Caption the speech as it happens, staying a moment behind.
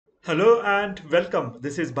Hello and welcome.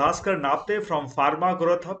 This is Bhaskar Napte from Pharma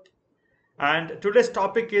Growth Hub. And today's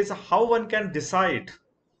topic is how one can decide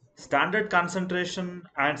standard concentration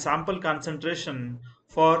and sample concentration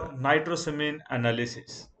for nitrosamine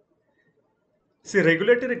analysis. See,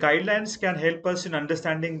 regulatory guidelines can help us in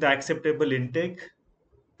understanding the acceptable intake,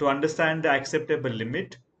 to understand the acceptable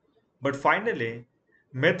limit. But finally,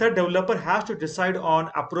 method developer has to decide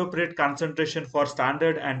on appropriate concentration for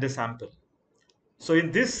standard and the sample. So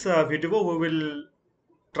in this video, we will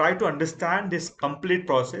try to understand this complete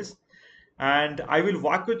process, and I will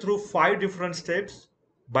walk you through 5 different steps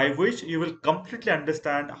by which you will completely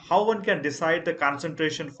understand how one can decide the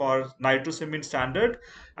concentration for nitrosamine standard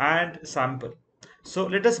and sample. So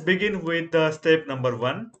let us begin with the step number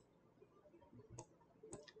 1.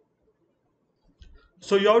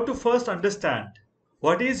 So you have to first understand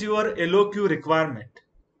what is your LOQ requirement.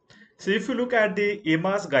 So if you look at the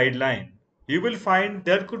EMA's guideline, you will find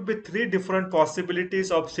there could be 3 different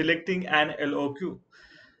possibilities of selecting an LOQ.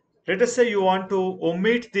 Let us say you want to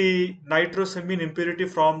omit the nitrosamine impurity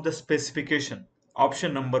from the specification,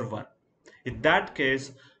 option number 1. In that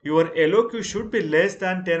case, your LOQ should be less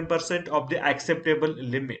than 10% of the acceptable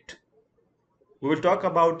limit. We will talk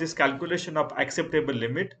about this calculation of acceptable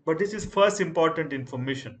limit, but this is first important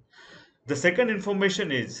information. The second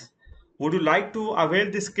information is, would you like to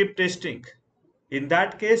avail the skip testing? In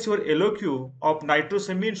that case, your LOQ of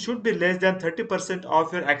nitrosamine should be less than 30%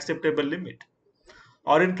 of your acceptable limit.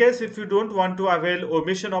 Or in case if you don't want to avail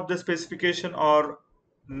omission of the specification or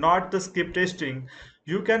not the skip testing,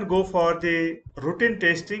 you can go for the routine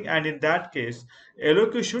testing, and in that case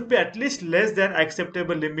LOQ should be at least less than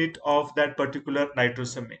acceptable limit of that particular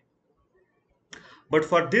nitrosamine. But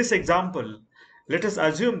for this example, let us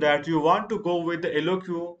assume that you want to go with the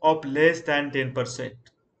LOQ of less than 10%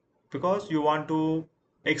 because you want to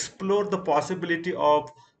explore the possibility of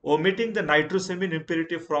omitting the nitrosamine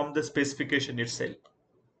impurity from the specification itself.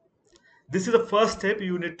 This is the first step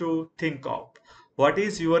you need to think of. What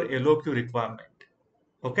is your LOQ requirement?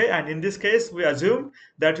 Okay, and in this case, we assume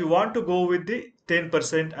that you want to go with the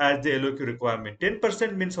 10% as the LOQ requirement.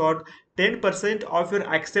 10% means what? 10% of your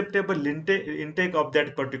acceptable intake of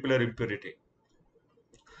that particular impurity.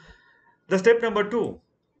 The step number two.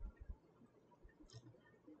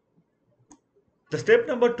 The step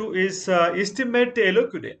number 2 is estimate the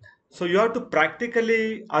LOQ then. So you have to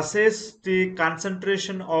practically assess the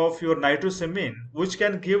concentration of your nitrosamine, which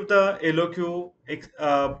can give the LOQ,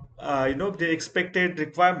 the expected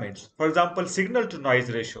requirements. For example, signal to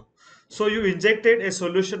noise ratio. So you injected a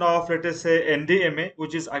solution of, let us say, NDMA,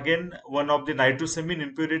 which is again one of the nitrosamine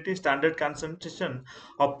impurity standard concentration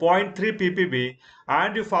of 0.3 ppb,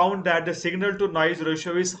 and you found that the signal to noise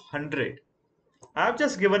ratio is 100. I've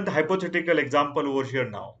just given the hypothetical example over here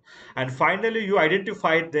now. And finally, you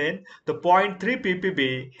identified then the 0.3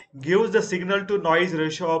 ppb gives the signal to noise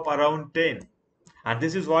ratio of around 10. And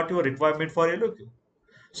this is what your requirement for LOQ.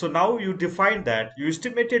 So now you define that, you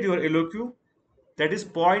estimated your LOQ, that is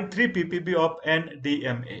 0.3 ppb of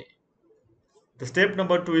NDMA. The step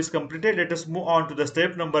number 2 is completed. Let us move on to the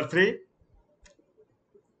step number 3.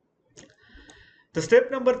 The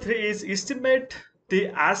step number 3 is estimate the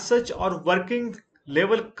as such or working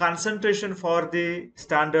level concentration for the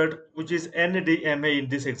standard, which is NDMA in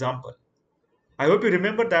this example. I hope you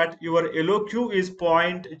remember that your LOQ is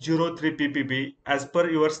 0.03 ppb as per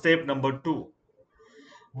your step number 2.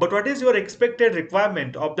 But what is your expected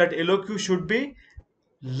requirement of that LOQ should be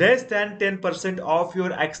less than 10% of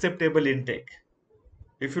your acceptable intake.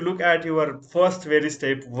 If you look at your first very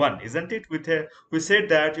step 1, isn't it? We said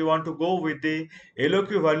that you want to go with the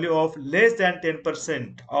LOQ value of less than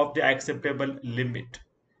 10% of the acceptable limit.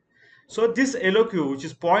 So this LOQ, which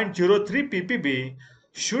is 0.03 ppb,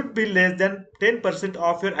 should be less than 10%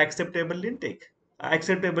 of your acceptable intake,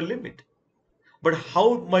 acceptable limit. But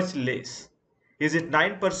how much less? Is it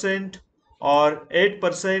 9% or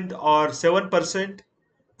 8% or 7%?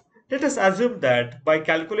 Let us assume that by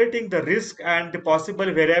calculating the risk and the possible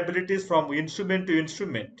variabilities from instrument to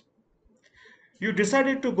instrument, you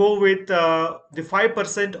decided to go with the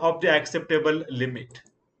 5% of the acceptable limit.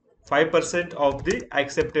 5% of the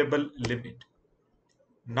acceptable limit.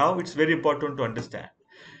 Now it's very important to understand.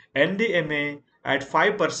 NDMA at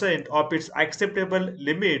 5% of its acceptable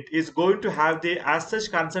limit is going to have the as such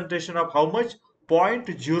concentration of how much?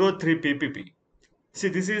 0.03 ppb. See,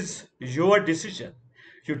 this is your decision.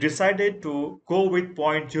 You decided to go with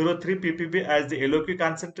 0.03 ppb as the LOQ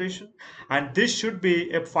concentration, and this should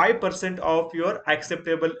be a 5% of your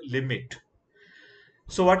acceptable limit.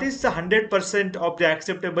 So what is the 100% of the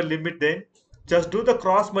acceptable limit then? Just do the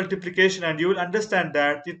cross multiplication and you will understand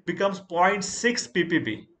that it becomes 0.6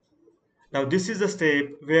 ppb. Now this is the step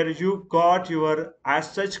where you got your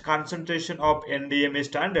as such concentration of NDMA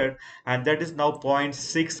standard, and that is now zero point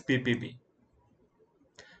 0.6 ppb.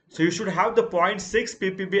 So you should have the zero point 0.6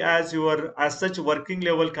 ppb as your as such working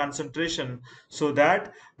level concentration, so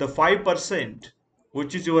that the 5%,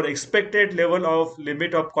 which is your expected level of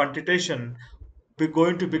limit of quantitation, be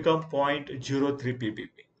going to become 0.03 ppb.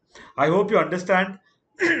 I hope you understand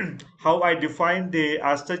how I define the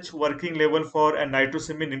as such working level for a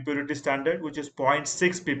nitrosamine impurity standard, which is zero point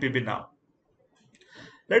 0.6 ppb now.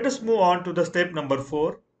 Let us move on to the step number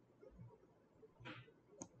 4.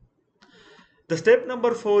 The step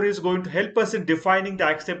number 4 is going to help us in defining the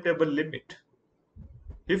acceptable limit.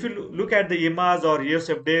 If you look at the EMAs or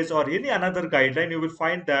ESFDAs or any another guideline, you will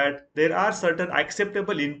find that there are certain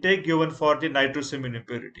acceptable intake given for the nitrosamine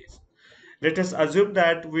impurities. Let us assume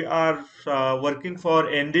that we are working for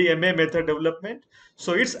NDMA method development.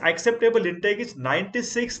 So its acceptable intake is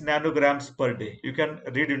 96 nanograms per day. You can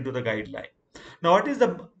read into the guideline. Now, what is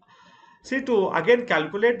the, see, to again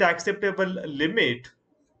calculate the acceptable limit,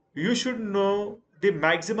 you should know the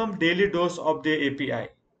maximum daily dose of the API.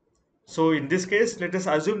 So in this case, let us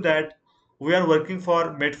assume that we are working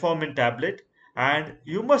for metformin tablet, and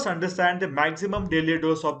you must understand the maximum daily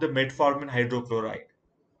dose of the metformin hydrochloride.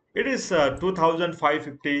 It is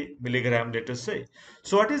 2550 milligram, let us say.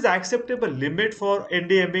 So what is the acceptable limit for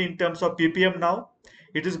NDMA in terms of ppm now?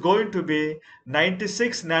 It is going to be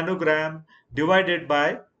 96 nanogram divided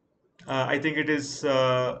by, I think it is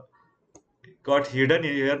got hidden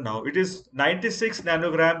here now. It is 96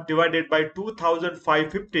 nanogram divided by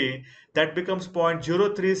 2550. That becomes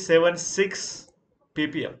 0.0376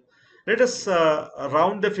 ppm. Let us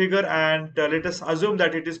round the figure, and let us assume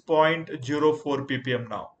that it is 0.04 ppm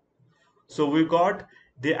now. So we got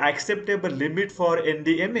the acceptable limit for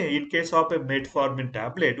NDMA in case of a metformin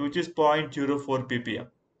tablet, which is 0.04 ppm.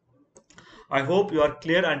 I hope you are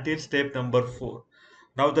clear until step number 4.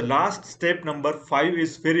 Now the last step number 5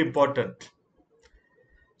 is very important.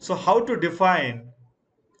 So how to define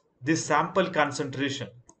the sample concentration?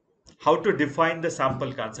 How to define the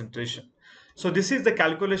sample concentration? So this is the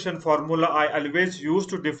calculation formula I always use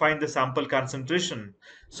to define the sample concentration.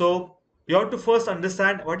 So you have to first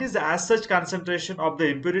understand what is the as such concentration of the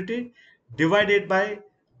impurity divided by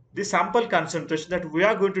the sample concentration that we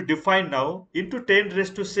are going to define now into 10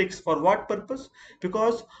 raised to 6. For what purpose?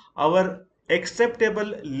 Because our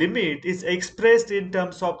acceptable limit is expressed in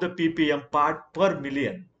terms of the ppm part per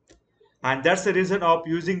million, and that's the reason of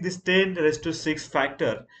using this 10 raised to 6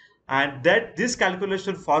 factor, and that this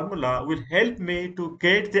calculation formula will help me to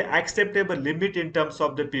get the acceptable limit in terms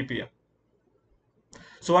of the ppm.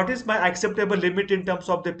 So what is my acceptable limit in terms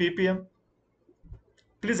of the ppm?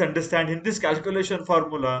 Please understand, in this calculation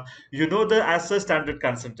formula, you know the as a standard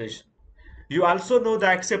concentration. You also know the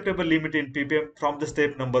acceptable limit in ppm from the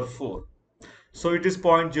step number 4. So it is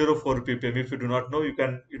 0.04 ppm. If you do not know, you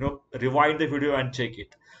can rewind the video and check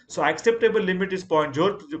it. So acceptable limit is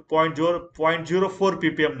 0.04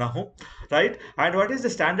 ppm now, right? And what is the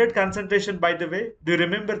standard concentration, by the way? Do you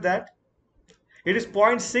remember that? It is zero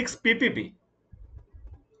point 0.6 ppb.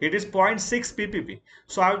 It is zero point 0.6 ppb.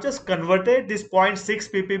 So I've just converted this 0.6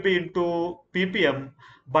 ppb into ppm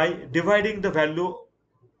by dividing the value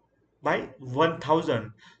by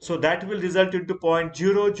 1000. So that will result into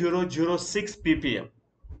 0.0006 ppm.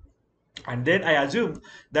 And then I assume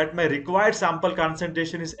that my required sample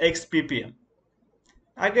concentration is x ppm.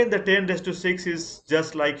 Again, the 10 raised to 6 is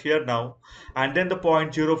just like here now, and then the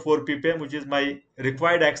 0.04 ppm, which is my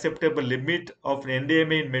required acceptable limit of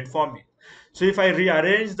NDMA in metformin. So if I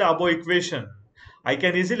rearrange the above equation, I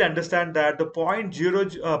can easily understand that the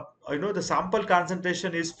the sample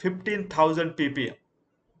concentration is 15,000 ppm.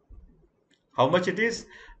 How much it is?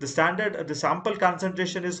 The sample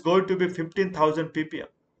concentration is going to be 15,000 ppm.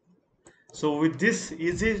 So with this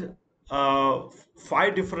easy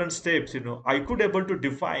 5 different steps, I could able to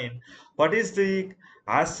define what is the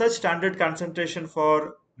as such standard concentration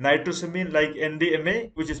for nitrosamine like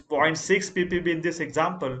NDMA, which is zero point 0.6 ppb in this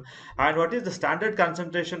example, and what is the standard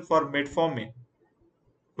concentration for metformin,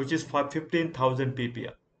 which is for 15,000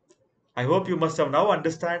 ppm. I hope you must have now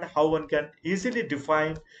understand how one can easily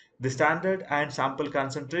define the standard and sample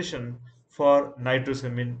concentration for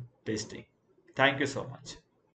nitrosamine testing. Thank you so much.